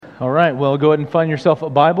All right, well, go ahead and find yourself a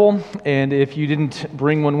Bible, and if you didn't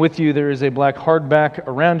bring one with you, there is a black hardback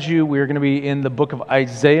around you. We are going to be in the book of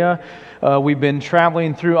Isaiah. We've been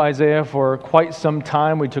traveling through Isaiah for quite some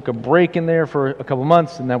time. We took a break in there for a couple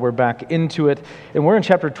months, and now we're back into it. And we're in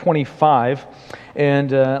chapter 25.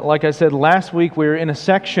 And like I said last week, we're in a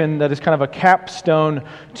section that is kind of a capstone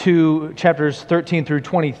to chapters 13 through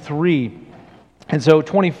 23. And so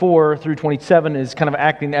 24 through 27 is kind of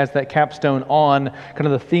acting as that capstone on kind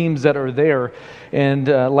of the themes that are there. And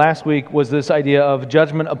last week was this idea of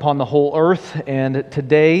judgment upon the whole earth. And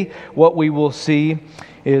today what we will see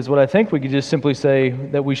is what I think we could just simply say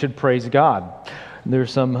that we should praise God.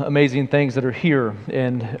 There's some amazing things that are here,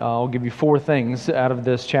 and I'll give you 4 things out of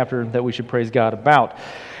this chapter that we should praise God about.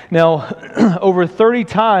 Now, over 30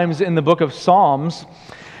 times in the book of Psalms,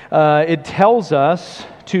 it tells us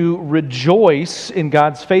to rejoice in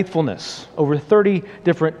God's faithfulness over 30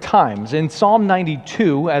 different times. In Psalm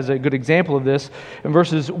 92, as a good example of this, in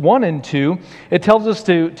verses 1 and 2, it tells us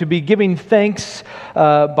to be giving thanks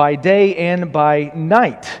by day and by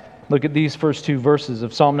night. Look at these first 2 verses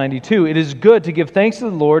of Psalm 92. It is good to give thanks to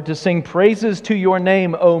the Lord, to sing praises to your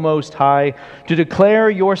name, O Most High, to declare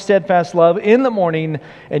your steadfast love in the morning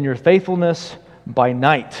and your faithfulness by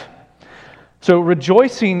night. So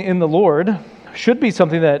rejoicing in the Lord should be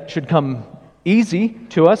something that should come easy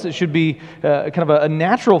to us. It should be kind of a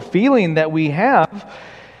natural feeling that we have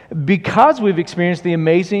because we've experienced the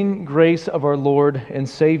amazing grace of our Lord and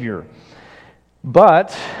Savior.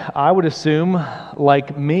 But I would assume,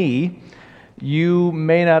 like me, you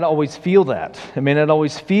may not always feel that. It may not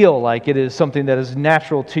always feel like it is something that is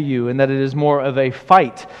natural to you and that it is more of a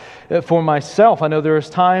fight. For myself, I know there's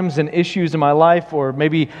times and issues in my life, or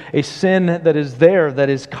maybe a sin that is there that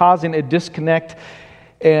is causing a disconnect,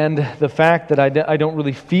 and the fact that I don't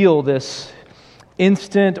really feel this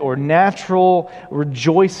instant or natural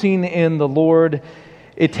rejoicing in the Lord.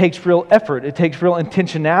 It takes real effort, it takes real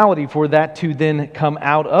intentionality for that to then come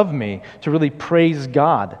out of me, to really praise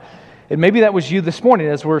God. And maybe that was you this morning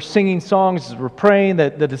as we're singing songs, as we're praying,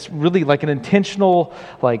 that it's really like an intentional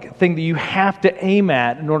thing that you have to aim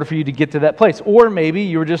at in order for you to get to that place. Or maybe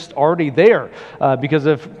you were just already there because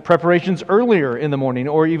of preparations earlier in the morning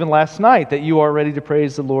or even last night that you are ready to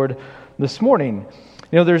praise the Lord this morning.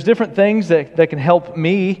 You know, there's different things that can help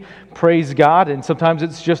me praise God, and sometimes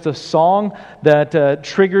it's just a song that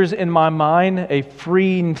triggers in my mind a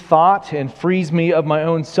freeing thought and frees me of my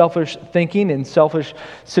own selfish thinking and selfish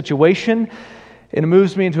situation, and it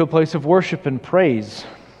moves me into a place of worship and praise.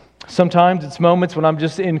 Sometimes it's moments when I'm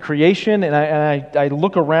just in creation and I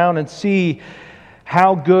look around and see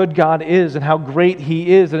how good God is and how great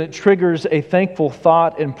He is, and it triggers a thankful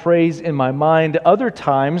thought and praise in my mind. Other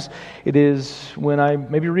times, it is when I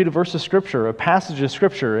maybe read a verse of Scripture, a passage of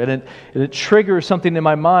Scripture, and it triggers something in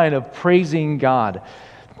my mind of praising God.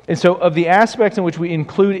 And so of the aspects in which we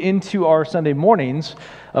include into our Sunday mornings,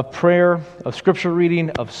 of prayer, of Scripture reading,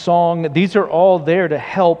 of song, these are all there to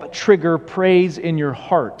help trigger praise in your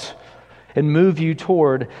heart and move you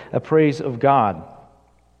toward a praise of God.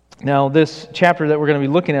 Now, this chapter that we're going to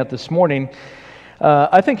be looking at this morning,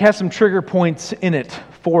 I think has some trigger points in it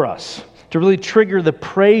for us to really trigger the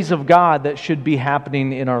praise of God that should be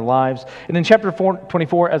happening in our lives. And in chapter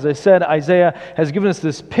 24, as I said, Isaiah has given us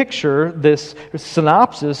this picture, this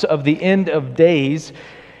synopsis of the end of days,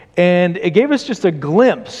 and it gave us just a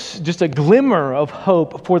glimpse, just a glimmer of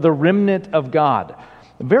hope for the remnant of God.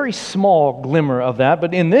 A very small glimmer of that,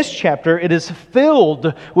 but in this chapter, it is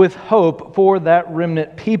filled with hope for that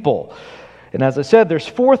remnant people. And as I said, there's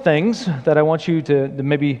 4 things that I want you to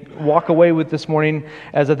maybe walk away with this morning,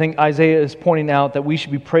 as I think Isaiah is pointing out that we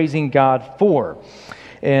should be praising God for.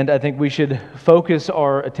 And I think we should focus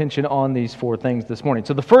our attention on these 4 things this morning.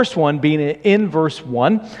 So the first one being in verse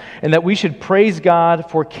 1, and that we should praise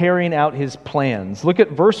God for carrying out His plans. Look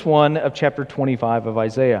at verse 1 of chapter 25 of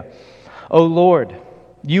Isaiah. O Lord,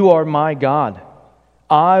 you are my God.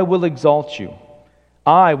 I will exalt you.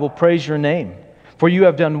 I will praise your name. For you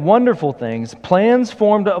have done wonderful things, plans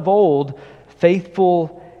formed of old,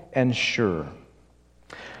 faithful and sure.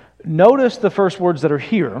 Notice the first words that are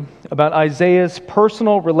here about Isaiah's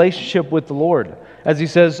personal relationship with the Lord. As he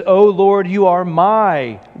says, O Lord, you are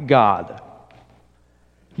my God.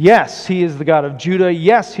 Yes, He is the God of Judah.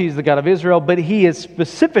 Yes, He is the God of Israel. But He is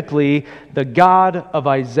specifically the God of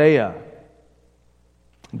Isaiah.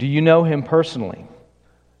 Do you know Him personally?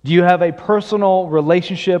 Do you have a personal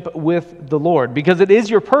relationship with the Lord? Because it is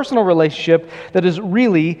your personal relationship that is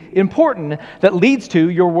really important, that leads to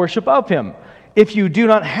your worship of Him. If you do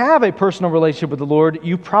not have a personal relationship with the Lord,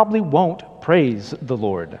 you probably won't praise the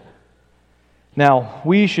Lord. Now,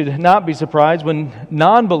 we should not be surprised when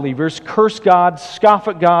non-believers curse God, scoff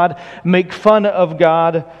at God, make fun of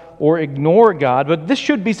God, or ignore God. But this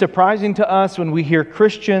should be surprising to us when we hear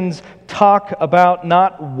Christians talk about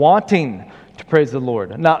not wanting to praise the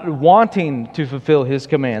Lord, not wanting to fulfill His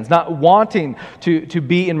commands, not wanting to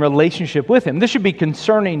be in relationship with Him. This should be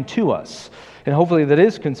concerning to us. And hopefully that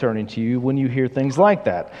is concerning to you when you hear things like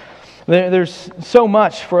that. There's so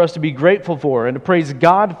much for us to be grateful for and to praise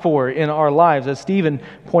God for in our lives, as Stephen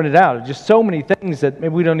pointed out. Just so many things that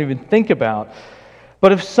maybe we don't even think about.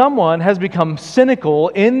 But if someone has become cynical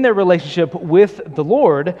in their relationship with the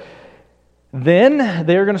Lord, then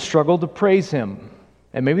they're going to struggle to praise Him.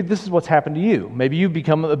 And maybe this is what's happened to you. Maybe you've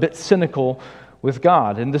become a bit cynical with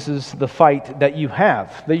God, and this is the fight that you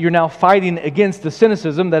have, that you're now fighting against the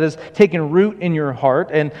cynicism that has taken root in your heart,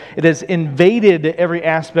 and it has invaded every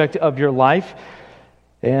aspect of your life.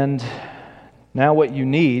 And now what you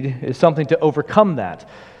need is something to overcome that.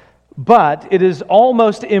 But it is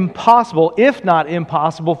almost impossible, if not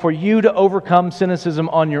impossible, for you to overcome cynicism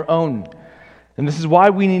on your own. And this is why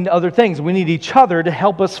we need other things. We need each other to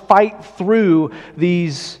help us fight through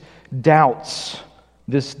these doubts,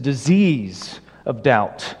 this disease of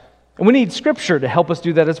doubt. And we need Scripture to help us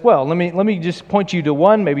do that as well. Let me just point you to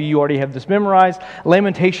one. Maybe you already have this memorized.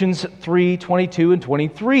 Lamentations 3:22 and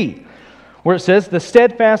 23, where it says, "The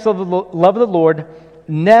steadfast love of the Lord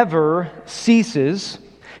never ceases.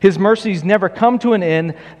 His mercies never come to an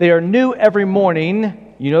end. They are new every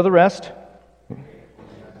morning." You know the rest.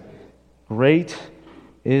 Great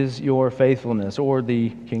is your faithfulness, or the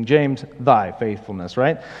King James, thy faithfulness,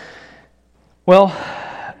 right? Well,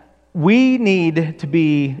 we need to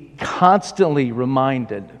be constantly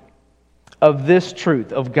reminded of this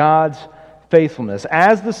truth, of God's faithfulness.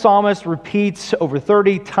 As the psalmist repeats over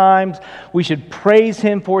 30 times, we should praise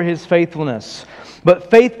Him for His faithfulness. But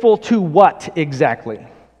faithful to what exactly?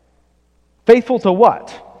 Faithful to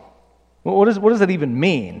what? What does that even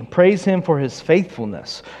mean? Praise Him for His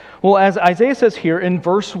faithfulness. Well, as Isaiah says here in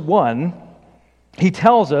verse 1, he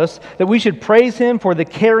tells us that we should praise Him for the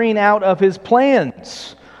carrying out of His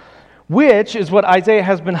plans, which is what Isaiah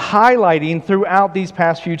has been highlighting throughout these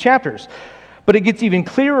past few chapters. But it gets even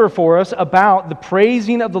clearer for us about the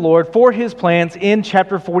praising of the Lord for His plans in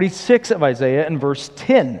chapter 46 of Isaiah in verse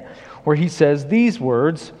 10, where he says these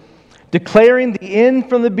words, "Declaring the end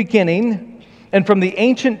from the beginning, and from the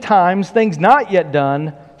ancient times things not yet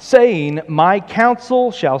done, saying, My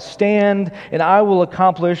counsel shall stand, and I will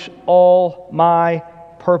accomplish all my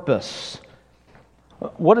purpose."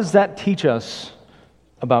 What does that teach us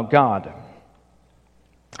about God?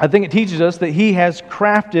 I think it teaches us that He has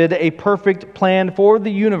crafted a perfect plan for the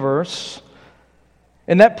universe,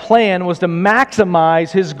 and that plan was to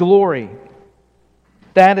maximize His glory.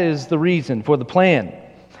 That is the reason for the plan.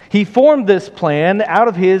 He formed this plan out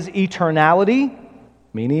of His eternality,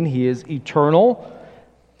 meaning He is eternal,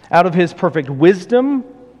 out of His perfect wisdom,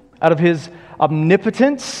 out of His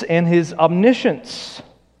omnipotence and His omniscience,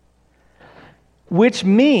 which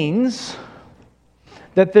means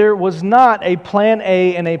that there was not a plan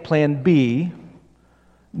A and a plan B,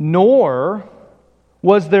 nor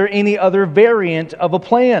was there any other variant of a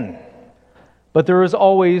plan, but there is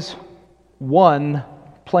always one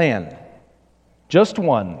plan, just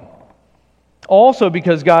one. Also,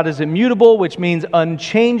 because God is immutable, which means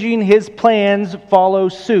unchanging, His plans follow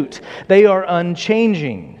suit. They are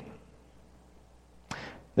unchanging.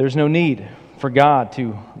 There's no need for God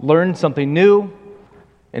to learn something new.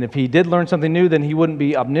 And if He did learn something new, then He wouldn't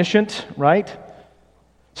be omniscient, right?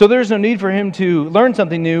 So there's no need for Him to learn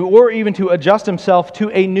something new or even to adjust Himself to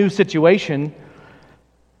a new situation.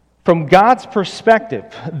 From God's perspective,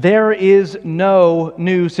 there is no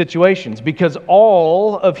new situations because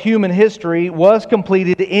all of human history was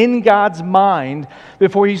completed in God's mind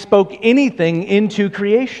before He spoke anything into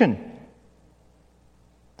creation.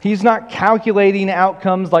 He's not calculating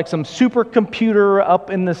outcomes like some supercomputer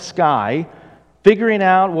up in the sky, figuring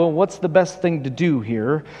out, well, what's the best thing to do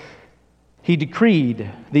here? He decreed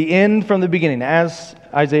the end from the beginning, as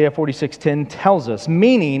Isaiah 46:10 tells us,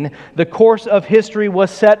 meaning the course of history was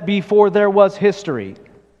set before there was history.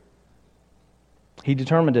 He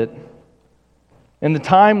determined it. And the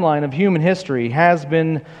timeline of human history has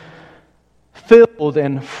been filled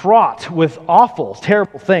and fraught with awful,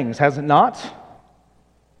 terrible things, has it not?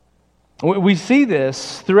 We see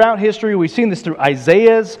this throughout history. We've seen this through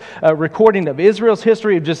Isaiah's recording of Israel's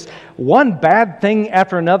history, of just one bad thing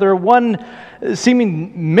after another, one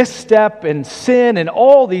seeming misstep and sin and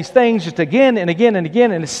all these things just again and again and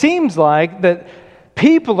again. And it seems like that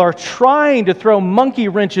people are trying to throw monkey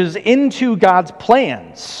wrenches into God's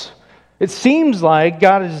plans. It seems like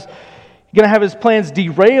God is going to have his plans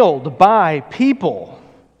derailed by people.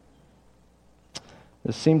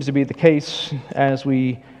 This seems to be the case as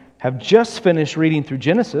we have just finished reading through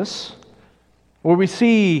Genesis, where we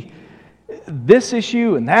see this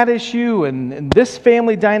issue and that issue and this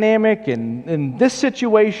family dynamic and this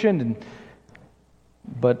situation.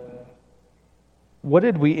 But what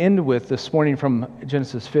did we end with this morning from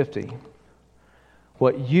Genesis 50?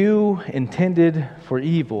 What you intended for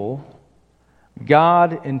evil,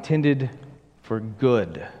 God intended for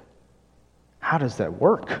good. How does that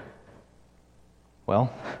work?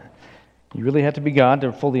 Well, you really have to be God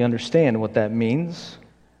to fully understand what that means.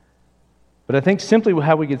 But I think simply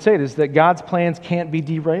how we could say it is that God's plans can't be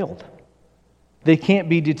derailed. They can't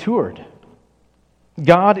be detoured.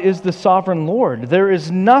 God is the sovereign Lord. There is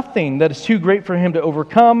nothing that is too great for him to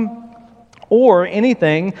overcome or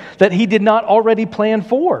anything that he did not already plan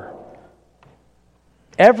for.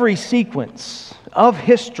 Every sequence of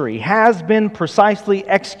history has been precisely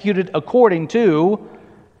executed according to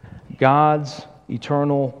God's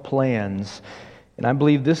eternal plans. And I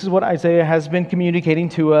believe this is what Isaiah has been communicating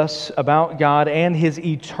to us about God and his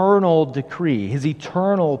eternal decree, his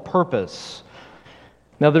eternal purpose.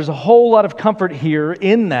 Now, there's a whole lot of comfort here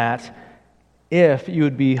in that if you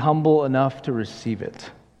would be humble enough to receive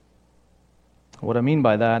it. What I mean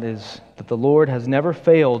by that is that the Lord has never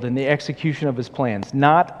failed in the execution of his plans,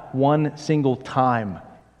 not one single time.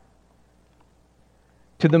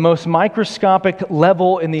 To the most microscopic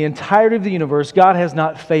level in the entirety of the universe, God has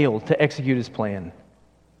not failed to execute his plan.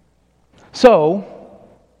 So,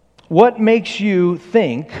 what makes you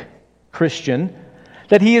think, Christian,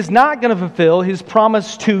 that he is not going to fulfill his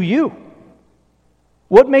promise to you?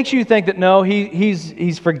 What makes you think that no,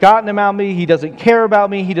 he's forgotten about me, he doesn't care about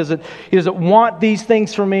me, he doesn't want these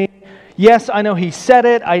things from me? Yes, I know he said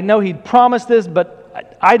it, I know he promised this,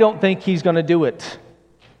 but I don't think he's going to do it.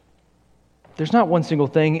 There's not one single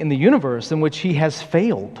thing in the universe in which he has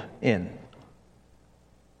failed in.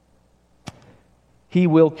 He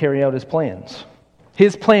will carry out his plans.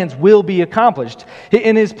 His plans will be accomplished.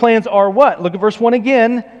 And his plans are what? Look at verse 1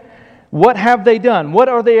 again. What have they done? What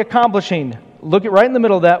are they accomplishing? Look at right in the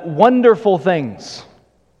middle of that, wonderful things.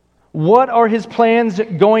 What are his plans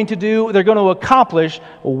going to do? They're going to accomplish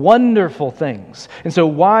wonderful things. And so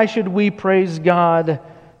why should we praise God?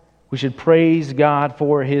 We should praise God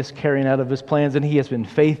for his carrying out of his plans, and he has been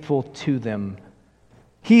faithful to them.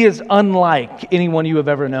 He is unlike anyone you have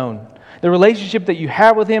ever known. The relationship that you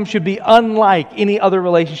have with him should be unlike any other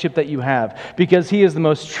relationship that you have, because he is the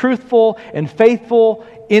most truthful and faithful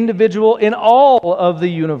individual in all of the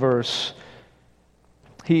universe.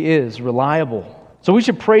 He is reliable. So we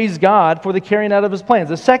should praise God for the carrying out of his plans.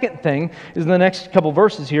 The second thing is in the next couple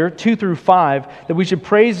verses here, 2 through 5, that we should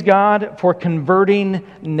praise God for converting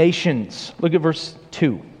nations. Look at verse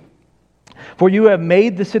 2. For you have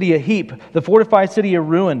made the city a heap, the fortified city a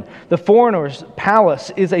ruin. The foreigner's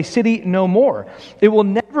palace is a city no more. It will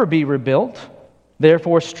never be rebuilt.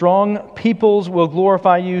 Therefore, strong peoples will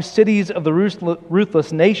glorify you. Cities of the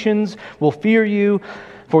ruthless nations will fear you.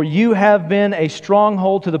 For you have been a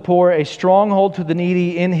stronghold to the poor, a stronghold to the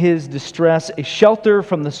needy in his distress, a shelter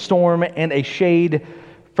from the storm and a shade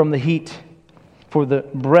from the heat. For the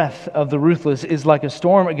breath of the ruthless is like a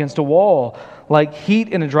storm against a wall, like heat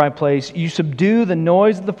in a dry place. You subdue the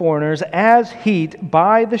noise of the foreigners as heat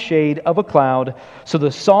by the shade of a cloud. So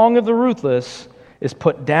the song of the ruthless is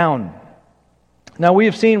put down. Now we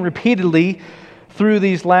have seen repeatedly through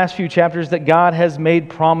these last few chapters that God has made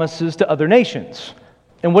promises to other nations.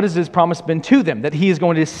 And what has his promise been to them? That he is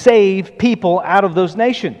going to save people out of those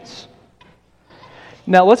nations.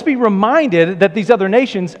 Now let's be reminded that these other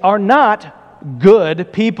nations are not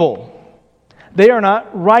good people. They are not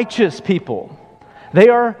righteous people. They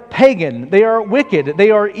are pagan. They are wicked.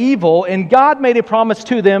 They are evil. And God made a promise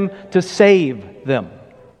to them to save them.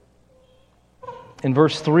 In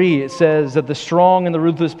verse 3 it says that the strong and the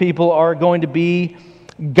ruthless people are going to be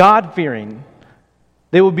God-fearing.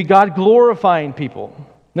 They will be God-glorifying people.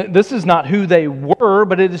 This is not who they were,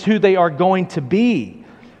 but it is who they are going to be.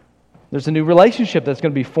 There's a new relationship that's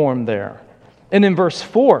going to be formed there. And in verse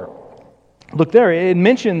 4, look there, it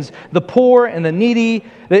mentions the poor and the needy.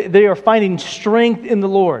 They are finding strength in the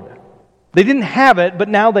Lord. They didn't have it, but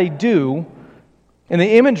now they do. And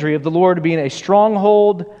the imagery of the Lord being a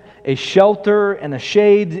stronghold, a shelter, and a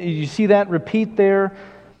shade. You see that repeat there?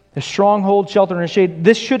 A stronghold, shelter, and a shade.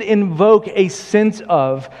 This should invoke a sense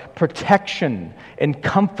of protection and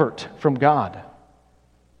comfort from God.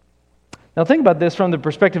 Now think about this from the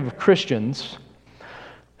perspective of Christians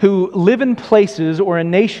who live in places or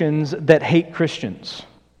in nations that hate Christians.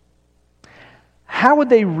 How would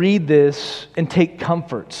they read this and take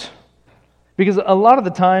comfort? Because a lot of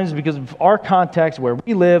the times, because of our context where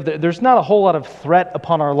we live, there's not a whole lot of threat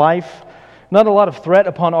upon our life, not a lot of threat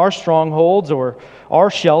upon our strongholds or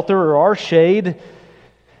our shelter or our shade.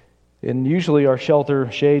 And usually our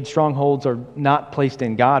shelter, shade, strongholds are not placed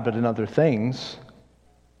in God but in other things.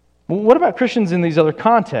 Well, what about Christians in these other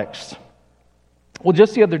contexts? Well,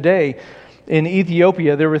 just the other day in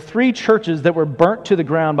Ethiopia, there were 3 churches that were burnt to the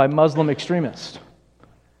ground by Muslim extremists.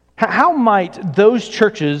 How might those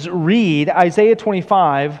churches read Isaiah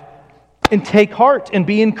 25 and take heart and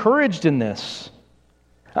be encouraged in this?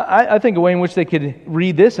 I think a way in which they could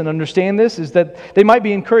read this and understand this is that they might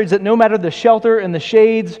be encouraged that no matter the shelter and the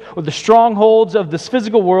shades or the strongholds of this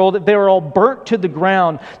physical world, if they are all burnt to the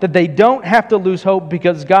ground, that they don't have to lose hope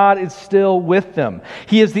because God is still with them.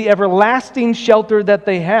 He is the everlasting shelter that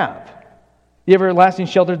they have, the everlasting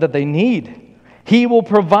shelter that they need. He will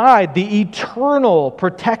provide the eternal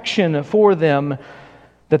protection for them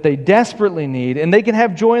that they desperately need, and they can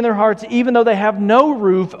have joy in their hearts even though they have no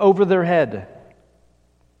roof over their head.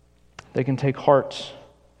 They can take heart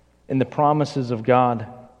in the promises of God.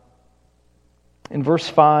 In verse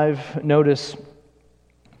 5, notice,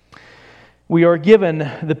 we are given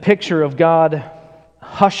the picture of God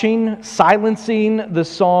hushing, silencing the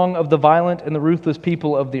song of the violent and the ruthless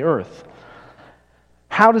people of the earth.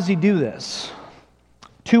 How does He do this?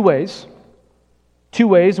 2 ways. 2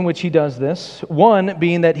 ways in which He does this. One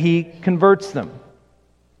being that He converts them.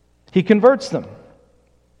 He converts them.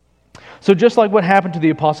 So just like what happened to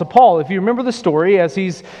the Apostle Paul, if you remember the story, as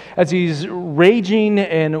he's raging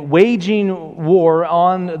and waging war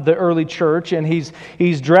on the early church, and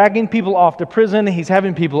he's dragging people off to prison, he's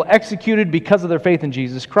having people executed because of their faith in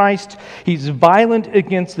Jesus Christ. He's violent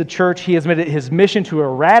against the church. He has made it his mission to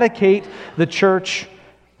eradicate the church.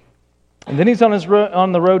 And then he's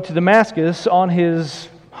on the road to Damascus on his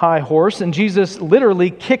high horse, and Jesus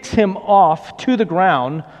literally kicks him off to the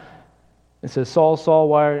ground. It says, Saul, Saul,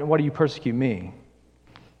 why do you persecute me?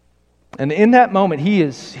 And in that moment,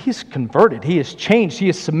 he's converted. He is changed. He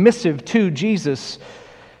is submissive to Jesus,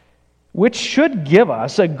 which should give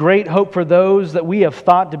us a great hope for those that we have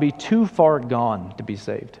thought to be too far gone to be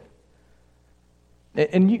saved.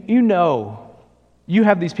 And you know, you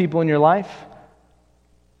have these people in your life.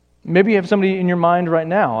 Maybe you have somebody in your mind right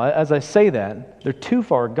now. As I say that, they're too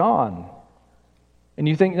far gone. And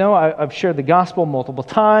you think, no, I've shared the gospel multiple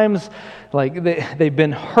times, like they've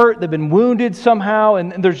been hurt, they've been wounded somehow,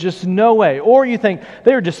 and there's just no way. Or you think,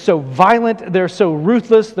 they're just so violent, they're so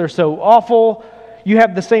ruthless, they're so awful. You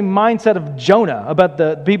have the same mindset of Jonah about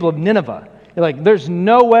the people of Nineveh. You're like, there's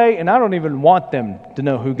no way, and I don't even want them to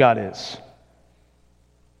know who God is.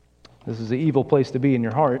 This is an evil place to be in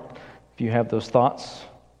your heart if you have those thoughts.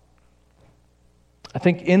 I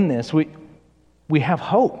think in this, we have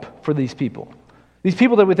hope for these people. These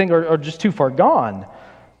people that we think are just too far gone.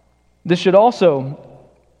 This should also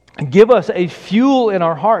give us a fuel in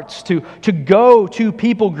our hearts to go to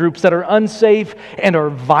people groups that are unsafe and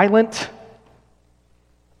are violent.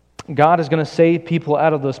 God is going to save people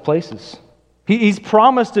out of those places. He's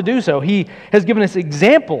promised to do so. He has given us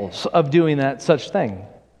examples of doing such thing.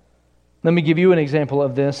 Let me give you an example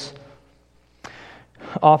of this.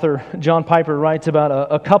 Author John Piper writes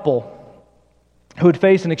about a couple who would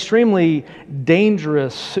face an extremely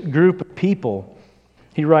dangerous group of people.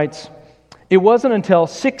 He writes, "It wasn't until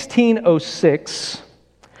 1606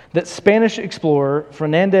 that Spanish explorer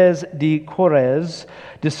Fernandez de Correz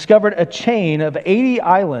discovered a chain of 80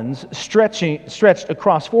 islands stretched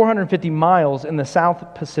across 450 miles in the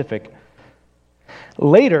South Pacific,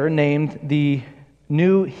 later named the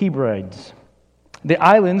New Hebrides. The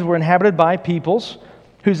islands were inhabited by peoples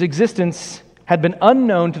whose existence had been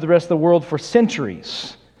unknown to the rest of the world for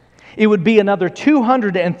centuries. It would be another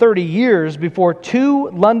 230 years before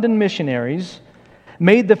 2 London missionaries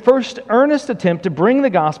made the first earnest attempt to bring the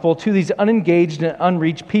gospel to these unengaged and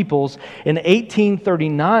unreached peoples in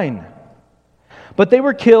 1839. But they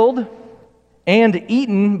were killed and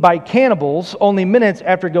eaten by cannibals only minutes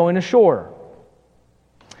after going ashore.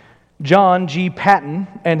 John G. Patton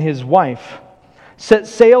and his wife set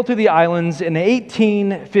sail to the islands in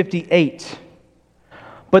 1858.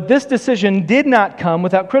 But this decision did not come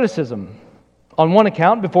without criticism. On one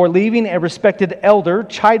account, before leaving, a respected elder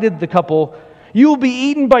chided the couple, "You will be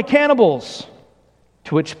eaten by cannibals."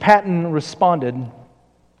 To which Patton responded,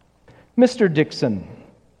 "Mr. Dixon,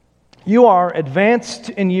 you are advanced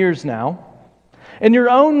in years now, and your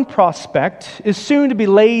own prospect is soon to be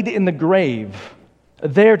laid in the grave,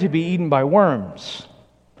 there to be eaten by worms.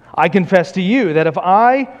 I confess to you that if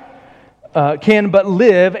I can but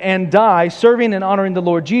live and die serving and honoring the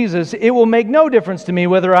Lord Jesus, it will make no difference to me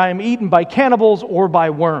whether I am eaten by cannibals or by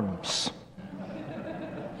worms."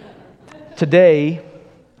 today,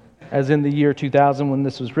 as in the year 2000 when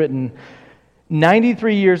this was written,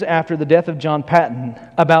 93 years after the death of John Patton,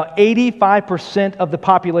 about 85% of the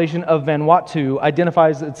population of Vanuatu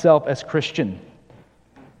identifies itself as Christian.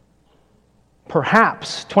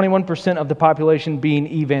 Perhaps 21% of the population being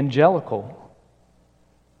evangelical.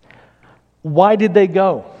 Why did they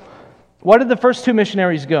go? Why did the first two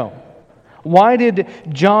missionaries go? Why did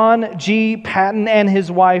John G. Patton and his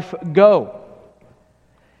wife go?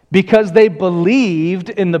 Because they believed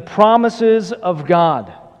in the promises of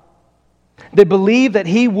God. They believed that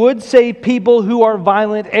He would save people who are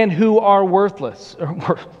violent and who are worthless.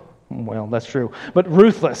 Well, that's true, but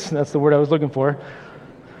ruthless. That's the word I was looking for.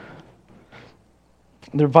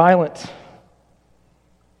 They're violent,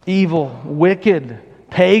 evil, wicked,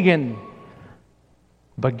 pagan.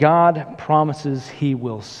 But God promises He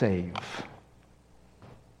will save.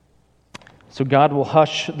 So God will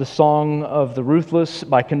hush the song of the ruthless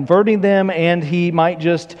by converting them, and He might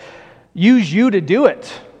just use you to do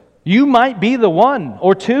it. You might be the one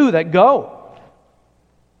or two that go.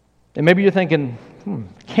 And maybe you're thinking,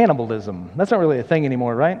 cannibalism. That's not really a thing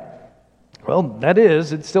anymore, right? Well, that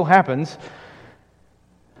is. It still happens.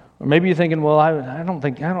 Or maybe you're thinking, well, I don't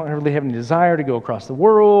really have any desire to go across the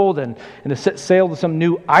world and to set sail to some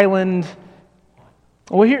new island.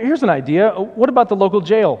 Well, here's an idea. What about the local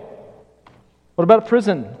jail? What about a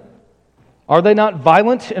prison? Are they not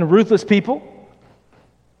violent and ruthless people?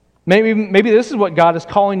 Maybe this is what God is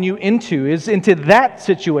calling you into that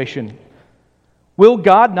situation. Will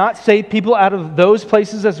God not save people out of those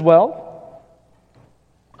places as well?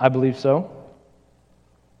 I believe so.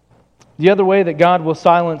 The other way that God will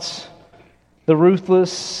silence the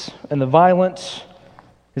ruthless and the violent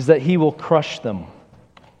is that He will crush them.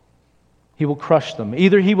 He will crush them.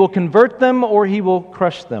 Either He will convert them or He will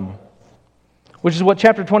crush them, which is what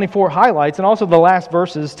chapter 24 highlights, and also the last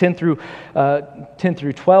verses, 10 through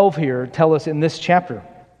 12 here, tell us in this chapter.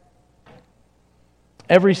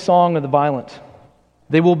 Every song of the violent,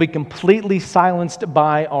 they will be completely silenced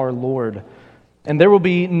by our Lord, and there will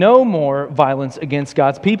be no more violence against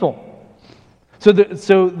God's people. So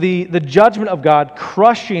the judgment of God,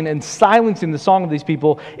 crushing and silencing the song of these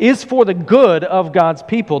people, is for the good of God's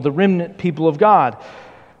people, the remnant people of God.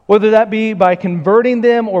 Whether that be by converting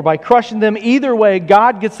them or by crushing them, either way,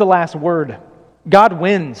 God gets the last word. God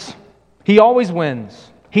wins. He always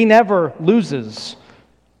wins. He never loses.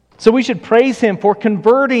 So we should praise Him for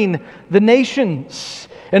converting the nations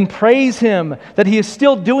and praise Him that He is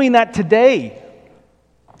still doing that today.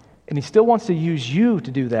 And He still wants to use you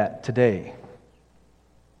to do that today.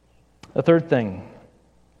 The third thing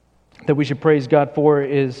that we should praise God for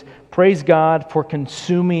is praise God for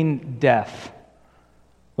consuming death.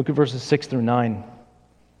 Look at verses 6 through 9.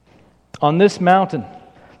 On this mountain,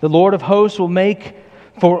 the Lord of hosts will make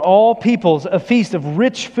for all peoples a feast of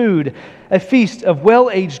rich food, a feast of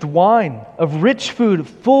well-aged wine, of rich food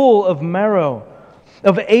full of marrow,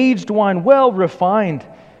 of aged wine well refined.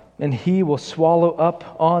 And He will swallow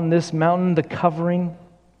up on this mountain the covering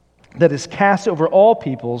that is cast over all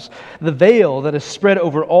peoples, the veil that is spread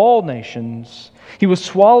over all nations. He will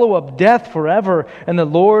swallow up death forever, and the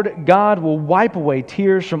Lord God will wipe away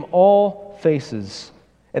tears from all faces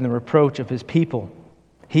and the reproach of His people.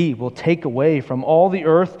 He will take away from all the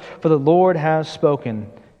earth, for the Lord has spoken.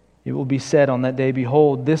 It will be said on that day,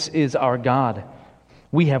 behold, this is our God.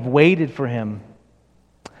 We have waited for Him,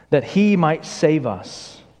 that He might save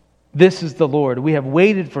us. This is the Lord. We have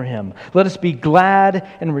waited for Him. Let us be glad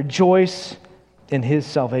and rejoice in His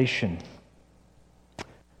salvation.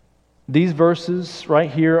 These verses right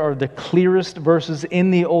here are the clearest verses in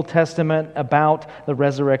the Old Testament about the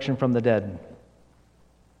resurrection from the dead.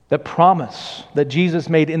 The promise that Jesus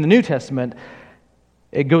made in the New Testament,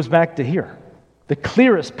 it goes back to here. The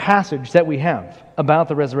clearest passage that we have about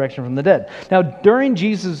the resurrection from the dead. Now, during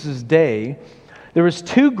Jesus' day, there was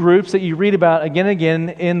two groups that you read about again and again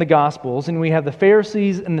in the Gospels, and we have the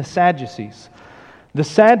Pharisees and the Sadducees. The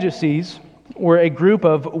Sadducees were a group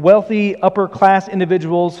of wealthy, upper-class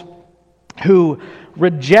individuals who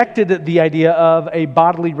rejected the idea of a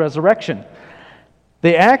bodily resurrection.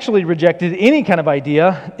 They actually rejected any kind of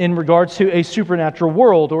idea in regards to a supernatural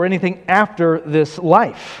world or anything after this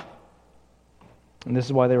life. And this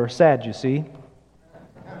is why they were sad, you see.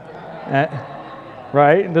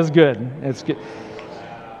 Right? That's good. It's good.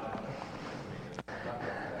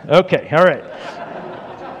 Okay, all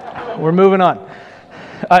right. We're moving on.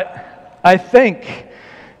 I think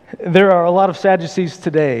there are a lot of Sadducees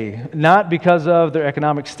today, not because of their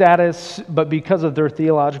economic status, but because of their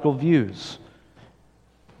theological views.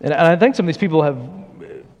 And I think some of these people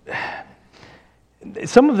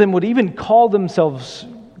some of them would even call themselves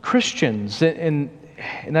Christians, and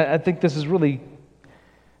I think this is really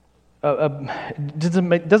doesn't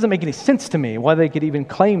make any sense to me why they could even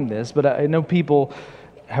claim this, but I know people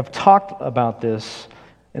have talked about this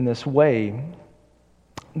in this way.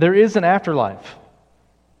 There is an afterlife,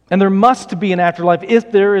 and there must be an afterlife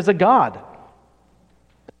if there is a God,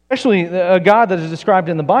 especially a God that is described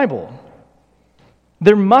in the Bible.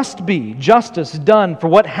 There must be justice done for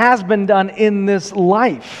what has been done in this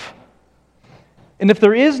life. And if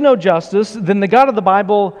there is no justice, then the God of the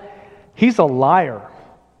Bible, He's a liar.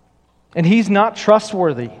 And He's not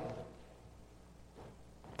trustworthy.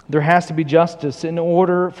 There has to be justice in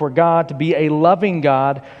order for God to be a loving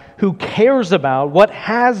God who cares about what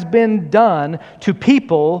has been done to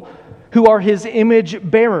people who are His image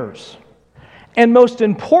bearers. And most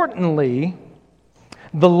importantly,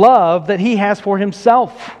 the love that He has for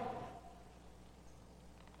Himself.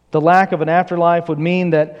 The lack of an afterlife would mean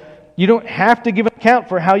that you don't have to give an account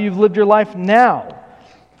for how you've lived your life now.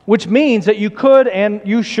 Which means that you could and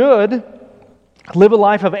you should live a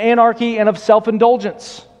life of anarchy and of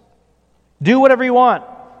self-indulgence. Do whatever you want,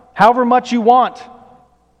 however much you want.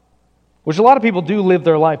 Which a lot of people do live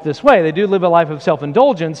their life this way. They do live a life of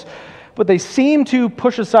self-indulgence, but they seem to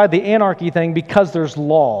push aside the anarchy thing because there's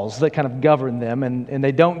laws that kind of govern them, and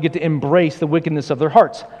they don't get to embrace the wickedness of their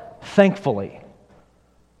hearts, thankfully.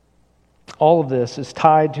 All of this is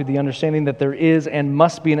tied to the understanding that there is and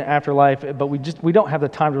must be an afterlife, but we don't have the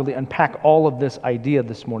time to really unpack all of this idea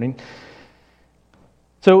this morning.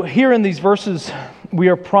 So here in these verses, we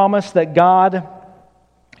are promised that God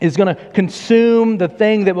is going to consume the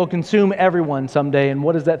thing that will consume everyone someday. And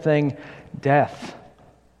what is that thing? Death.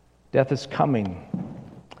 Death is coming.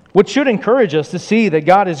 Which should encourage us to see that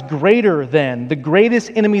God is greater than the greatest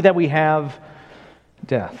enemy that we have,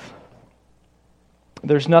 death.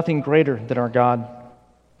 There's nothing greater than our God.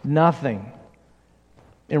 Nothing.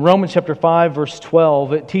 In Romans chapter 5, verse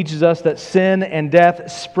 12, it teaches us that sin and death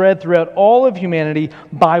spread throughout all of humanity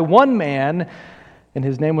by one man, and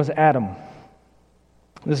his name was Adam.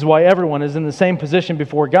 This is why everyone is in the same position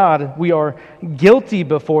before God. We are guilty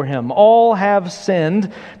before Him. All have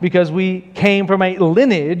sinned because we came from a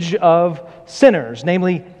lineage of sinners,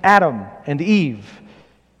 namely Adam and Eve.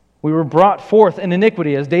 We were brought forth in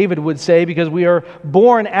iniquity, as David would say, because we are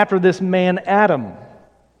born after this man Adam.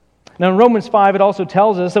 Now in Romans 5, it also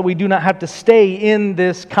tells us that we do not have to stay in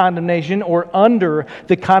this condemnation or under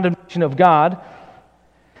the condemnation of God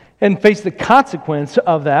and face the consequence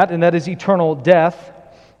of that, and that is eternal death.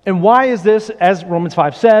 And why is this? As Romans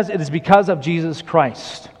 5 says, it is because of Jesus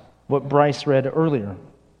Christ, what Bryce read earlier.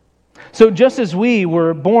 So just as we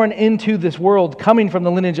were born into this world coming from the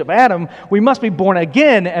lineage of Adam, we must be born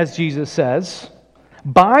again, as Jesus says,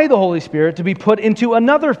 by the Holy Spirit to be put into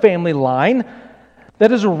another family line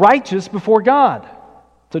that is righteous before God.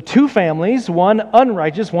 So two families, one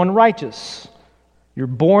unrighteous, one righteous. You're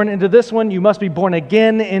born into this one, you must be born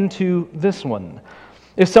again into this one.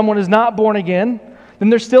 If someone is not born again, then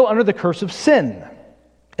they're still under the curse of sin,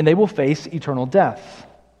 and they will face eternal death.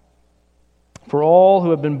 For all who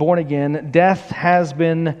have been born again, death has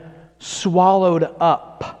been swallowed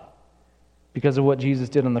up because of what Jesus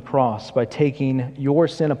did on the cross by taking your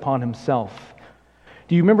sin upon Himself.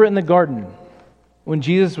 Do you remember in the garden when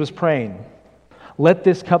Jesus was praying, "Let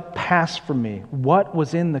this cup pass from me"? What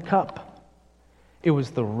was in the cup? It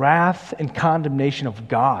was the wrath and condemnation of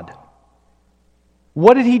God.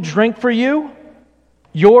 What did He drink for you?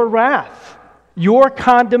 Your wrath, your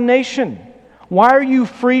condemnation. Why are you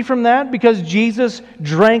free from that? Because Jesus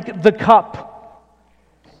drank the cup.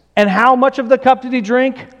 And how much of the cup did He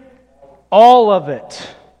drink? All of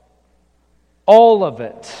it. All of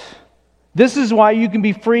it. This is why you can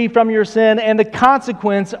be free from your sin and the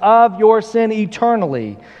consequence of your sin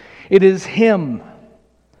eternally. It is Him.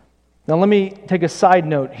 Now let me take a side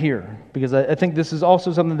note here, because I think this is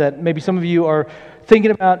also something that maybe some of you are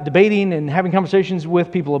thinking about, debating, and having conversations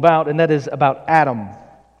with people about, and that is about Adam.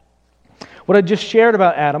 What I just shared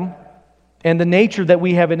about Adam and the nature that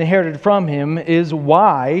we have inherited from him is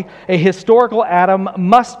why a historical Adam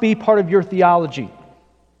must be part of your theology.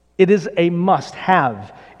 It is a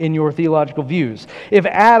must-have in your theological views. If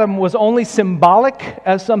Adam was only symbolic,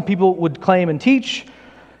 as some people would claim and teach,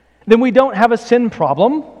 then we don't have a sin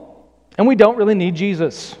problem, and we don't really need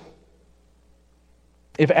Jesus.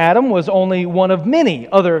 If Adam was only one of many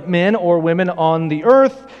other men or women on the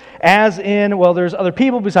earth, as in, well, there's other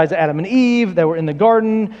people besides Adam and Eve that were in the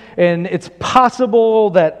garden, and it's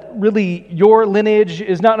possible that really your lineage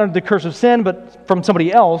is not under the curse of sin, but from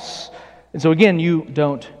somebody else, and so again, you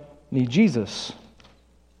don't need Jesus.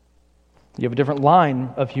 You have a different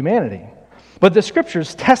line of humanity. But the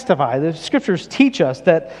Scriptures testify, the Scriptures teach us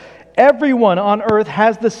that everyone on earth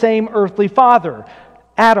has the same earthly father,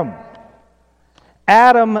 Adam.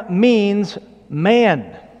 Adam means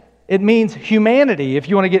man. It means humanity. If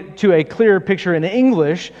you want to get to a clearer picture in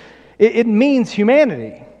English, it means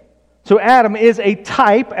humanity. So Adam is a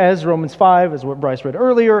type, as Romans 5, as what Bryce read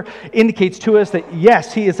earlier, indicates to us that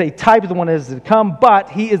yes, he is a type of the one that is to come, but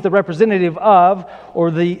he is the representative of, or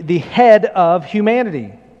the head of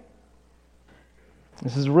humanity.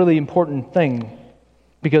 This is a really important thing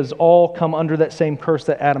because all come under that same curse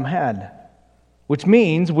that Adam had, which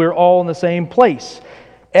means we're all in the same place.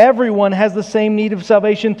 Everyone has the same need of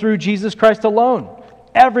salvation through Jesus Christ alone.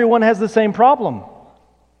 Everyone has the same problem.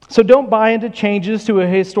 So don't buy into changes to a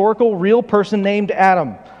historical, real person named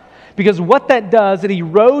Adam. Because what that does, it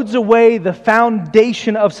erodes away the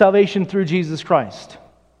foundation of salvation through Jesus Christ.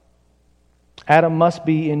 Adam must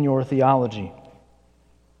be in your theology.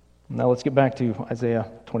 Now let's get back to Isaiah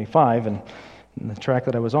 25 and the track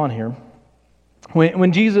that I was on here.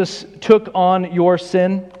 When Jesus took on your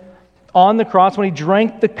sin on the cross, when he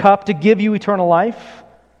drank the cup to give you eternal life,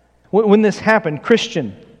 when this happened,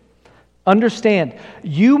 Christian, understand,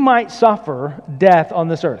 you might suffer death on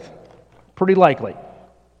this earth. Pretty likely.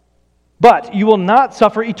 But you will not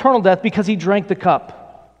suffer eternal death because he drank the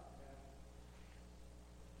cup.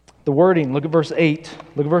 The wording, look at verse 8.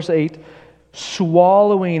 Look at verse 8.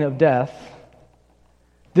 Swallowing of death.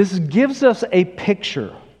 This gives us a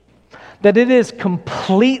picture that it is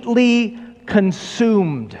completely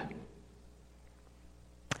consumed.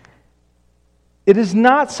 It is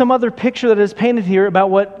not some other picture that is painted here about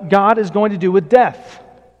what God is going to do with death.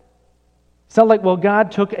 It's not like, well,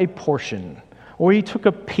 God took a portion, or he took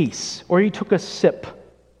a piece, or he took a sip.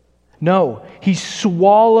 No, he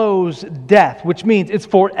swallows death, which means it's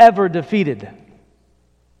forever defeated.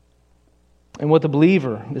 And what the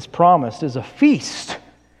believer is promised is a feast.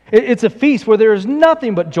 It's a feast where there is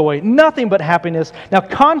nothing but joy, nothing but happiness. Now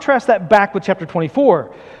contrast that back with chapter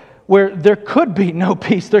 24, where there could be no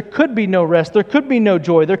peace, there could be no rest, there could be no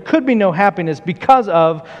joy, there could be no happiness because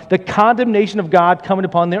of the condemnation of God coming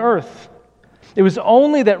upon the earth. It was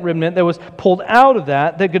only that remnant that was pulled out of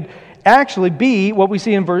that could actually be what we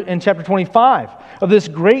see in chapter 25, of this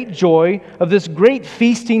great joy, of this great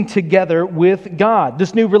feasting together with God,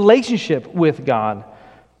 this new relationship with God.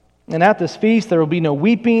 And at this feast, there will be no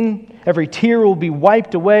weeping. Every tear will be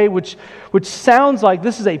wiped away, which sounds like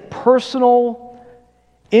this is a personal,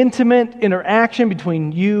 intimate interaction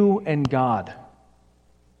between you and God.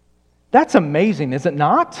 That's amazing, is it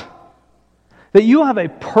not? That you have a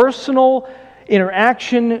personal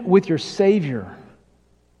interaction with your Savior.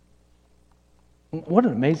 What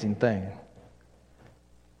an amazing thing.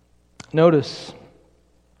 Notice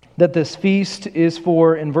that this feast is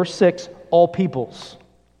for, in verse 6, all peoples.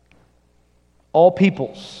 All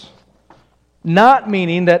peoples. Not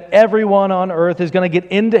meaning that everyone on earth is going to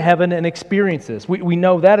get into heaven and experience this. We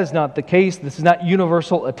know that is not the case. This is not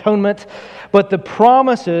universal atonement. But the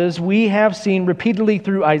promises we have seen repeatedly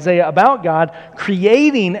through Isaiah about God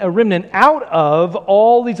creating a remnant out of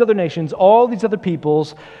all these other nations, all these other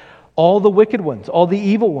peoples, all the wicked ones, all the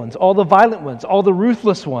evil ones, all the violent ones, all the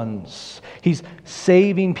ruthless ones. He's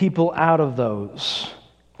saving people out of those.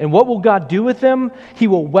 And what will God do with them? He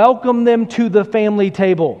will welcome them to the family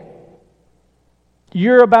table.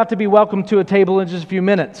 You're about to be welcomed to a table in just a few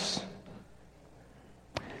minutes.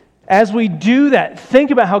 As we do that, think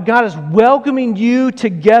about how God is welcoming you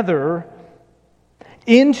together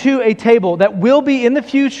into a table that will be in the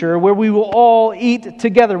future where we will all eat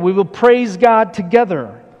together. We will praise God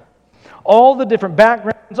together. All the different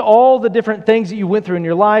backgrounds, all the different things that you went through in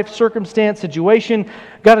your life, circumstance, situation,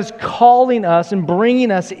 God is calling us and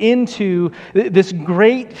bringing us into this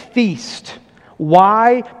great feast.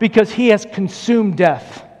 Why? Because He has consumed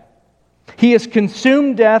death. He has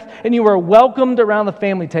consumed death, and you are welcomed around the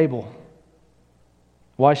family table.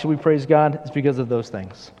 Why should we praise God? It's because of those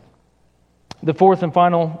things. The fourth and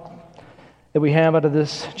final that we have out of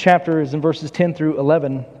this chapter is in verses 10 through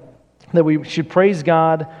 11, that we should praise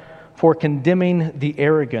God for condemning the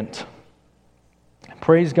arrogant.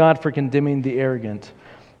 Praise God for condemning the arrogant.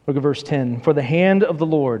 Look at verse 10. For the hand of the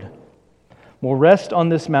Lord will rest on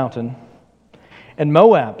this mountain, and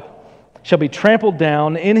Moab shall be trampled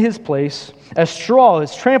down in his place, as straw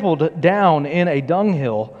is trampled down in a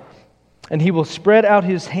dunghill. And he will spread out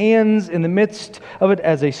his hands in the midst of it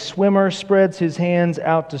as a swimmer spreads his hands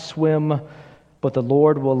out to swim. But the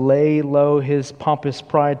Lord will lay low his pompous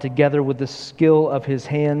pride together with the skill of his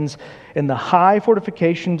hands. In the high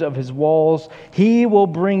fortifications of his walls, he will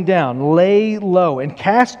bring down, lay low, and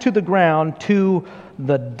cast to the ground to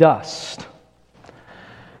the dust.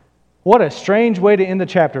 What a strange way to end the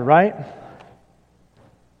chapter, right?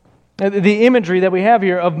 The imagery that we have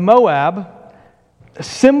here of Moab,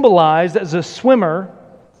 symbolized as a swimmer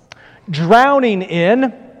drowning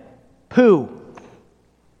in poo.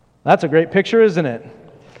 That's a great picture, isn't it?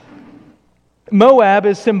 Moab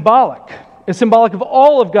is symbolic. It's symbolic of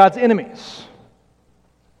all of God's enemies.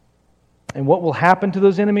 And what will happen to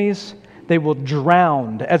those enemies? They will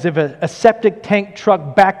drown, as if a septic tank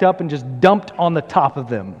truck backed up and just dumped on the top of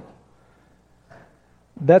them.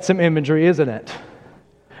 That's some imagery, isn't it?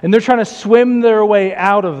 And they're trying to swim their way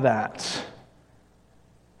out of that.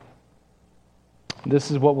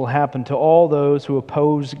 This is what will happen to all those who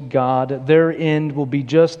oppose God. Their end will be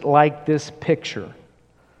just like this picture.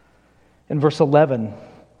 In verse 11,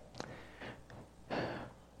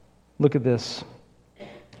 look at this.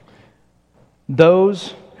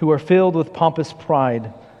 Those who are filled with pompous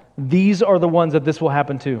pride, these are the ones that this will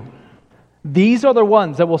happen to. These are the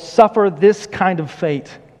ones that will suffer this kind of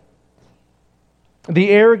fate. The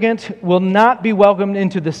arrogant will not be welcomed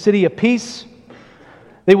into the city of peace.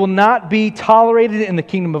 They will not be tolerated in the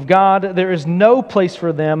kingdom of God. There is no place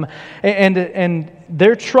for them. And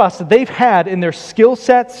their trust that they've had in their skill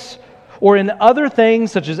sets or in other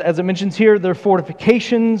things, such as it mentions here, their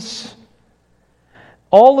fortifications,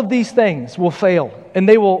 all of these things will fail. And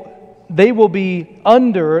they will be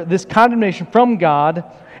under this condemnation from God,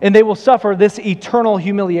 and they will suffer this eternal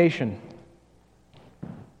humiliation.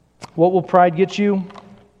 What will pride get you?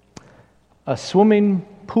 A swimming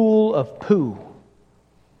pool of poo.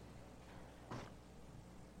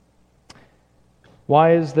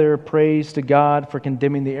 Why is there praise to God for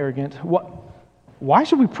condemning the arrogant? Why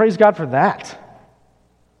should we praise God for that?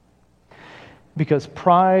 Because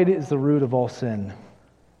pride is the root of all sin.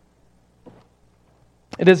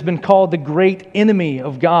 It has been called the great enemy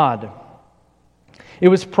of God. It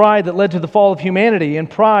was pride that led to the fall of humanity, and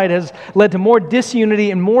pride has led to more disunity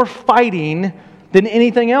and more fighting than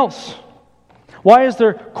anything else. Why is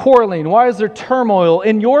there quarreling? Why is there turmoil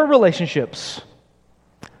in your relationships?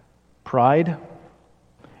 Pride.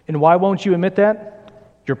 And why won't you admit that?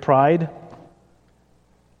 Your pride.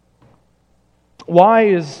 Why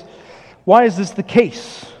is this the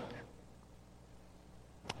case?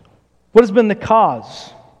 What has been the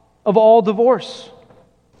cause of all divorce?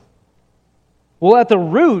 Well, at the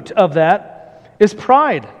root of that is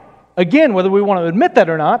pride. Again, whether we want to admit that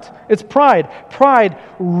or not, it's pride. Pride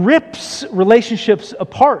rips relationships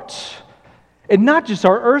apart. And not just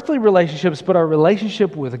our earthly relationships, but our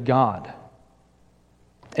relationship with God.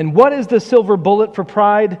 And what is the silver bullet for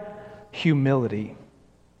pride? Humility.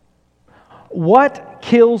 What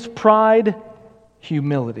kills pride?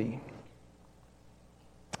 Humility.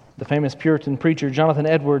 The famous Puritan preacher, Jonathan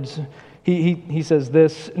Edwards, he says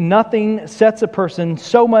this: nothing sets a person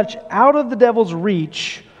so much out of the devil's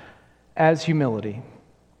reach as humility.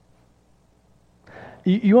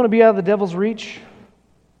 You want to be out of the devil's reach?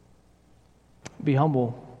 Be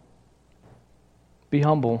humble. Be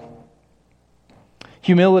humble.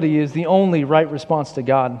 Humility is the only right response to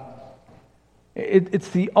God. It's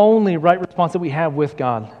the only right response that we have with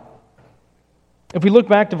God. If we look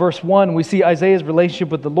back to verse 1, we see Isaiah's relationship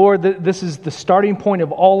with the Lord. This is the starting point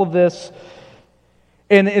of all of this.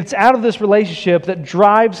 And it's out of this relationship that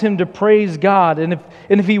drives him to praise God. And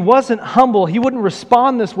if he wasn't humble, he wouldn't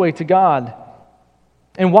respond this way to God.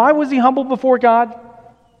 And why was he humble before God?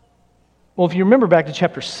 Well, if you remember back to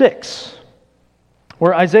chapter 6,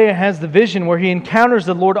 where Isaiah has the vision where he encounters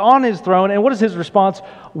the Lord on his throne. And what is his response?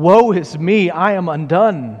 Woe is me, I am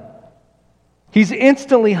undone. He's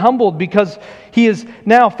instantly humbled because he is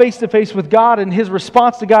now face to face with God, and his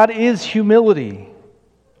response to God is humility.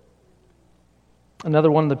 Another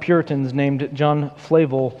one of the Puritans named John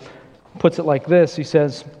Flavel puts it like this. He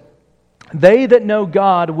says, "They that know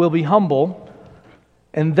God will be humble,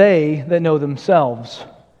 and they that know themselves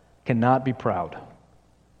cannot be proud."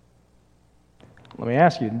 Let me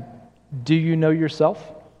ask you, do you know yourself?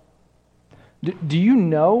 Do you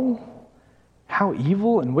know how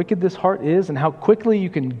evil and wicked this heart is, and how quickly you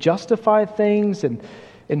can justify things and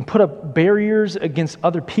put up barriers against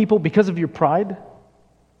other people because of your pride?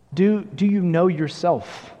 Do you know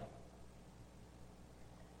yourself?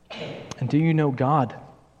 And do you know God?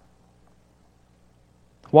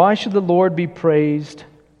 Why should the Lord be praised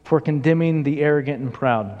for condemning the arrogant and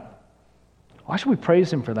proud? Why should we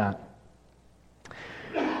praise Him for that?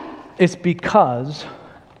 It's because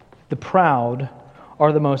the proud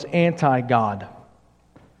are the most anti-God,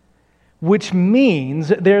 which means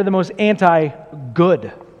they're the most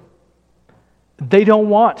anti-good. They don't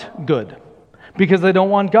want good because they don't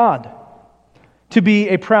want God. To be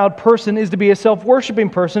a proud person is to be a self-worshiping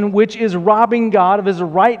person, which is robbing God of His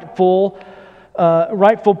rightful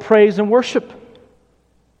praise and worship.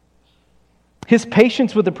 His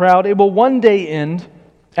patience with the proud, it will one day end.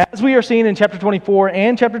 As we are seeing in chapter 24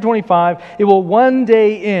 and chapter 25, it will one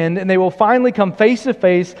day end, and they will finally come face to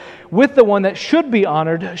face with the one that should be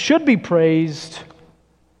honored, should be praised.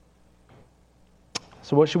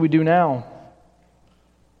 So what should we do now?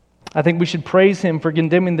 I think we should praise Him for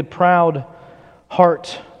condemning the proud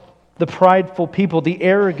heart, the prideful people, the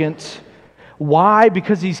arrogant. Why?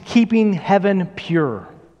 Because He's keeping heaven pure.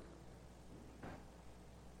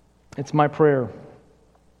 It's my prayer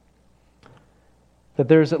that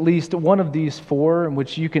there's at least one of these four in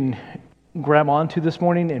which you can grab onto this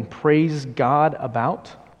morning and praise God about.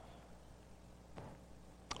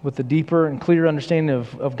 With the deeper and clearer understanding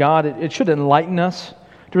of God, it should enlighten us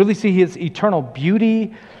to really see His eternal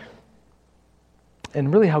beauty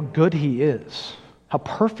and really how good He is, how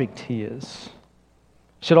perfect He is.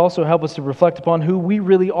 It should also help us to reflect upon who we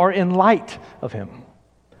really are in light of Him.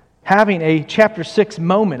 Having a chapter 6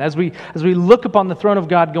 moment as we look upon the throne of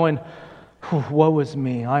God going, woe is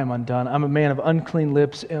me, I am undone. I'm a man of unclean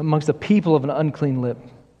lips amongst the people of an unclean lip.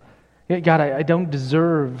 Yet, God, I don't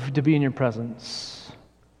deserve to be in your presence.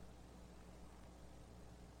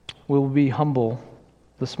 Will we be humble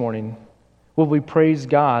this morning? Will we praise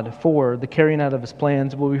God for the carrying out of His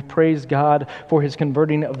plans? Will we praise God for His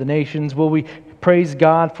converting of the nations? Will we praise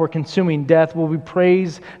God for consuming death? Will we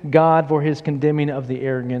praise God for His condemning of the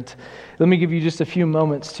arrogant? Let me give you just a few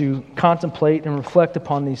moments to contemplate and reflect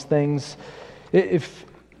upon these things. If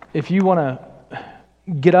you want to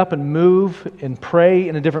get up and move and pray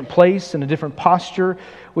in a different place, in a different posture,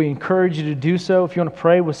 we encourage you to do so. If you want to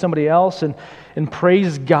pray with somebody else and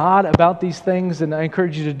praise God about these things, and I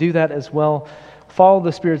encourage you to do that as well. Follow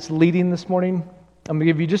the Spirit's leading this morning. I'm going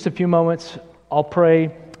to give you just a few moments. I'll pray,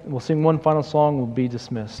 and we'll sing one final song. We'll be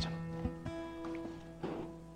dismissed.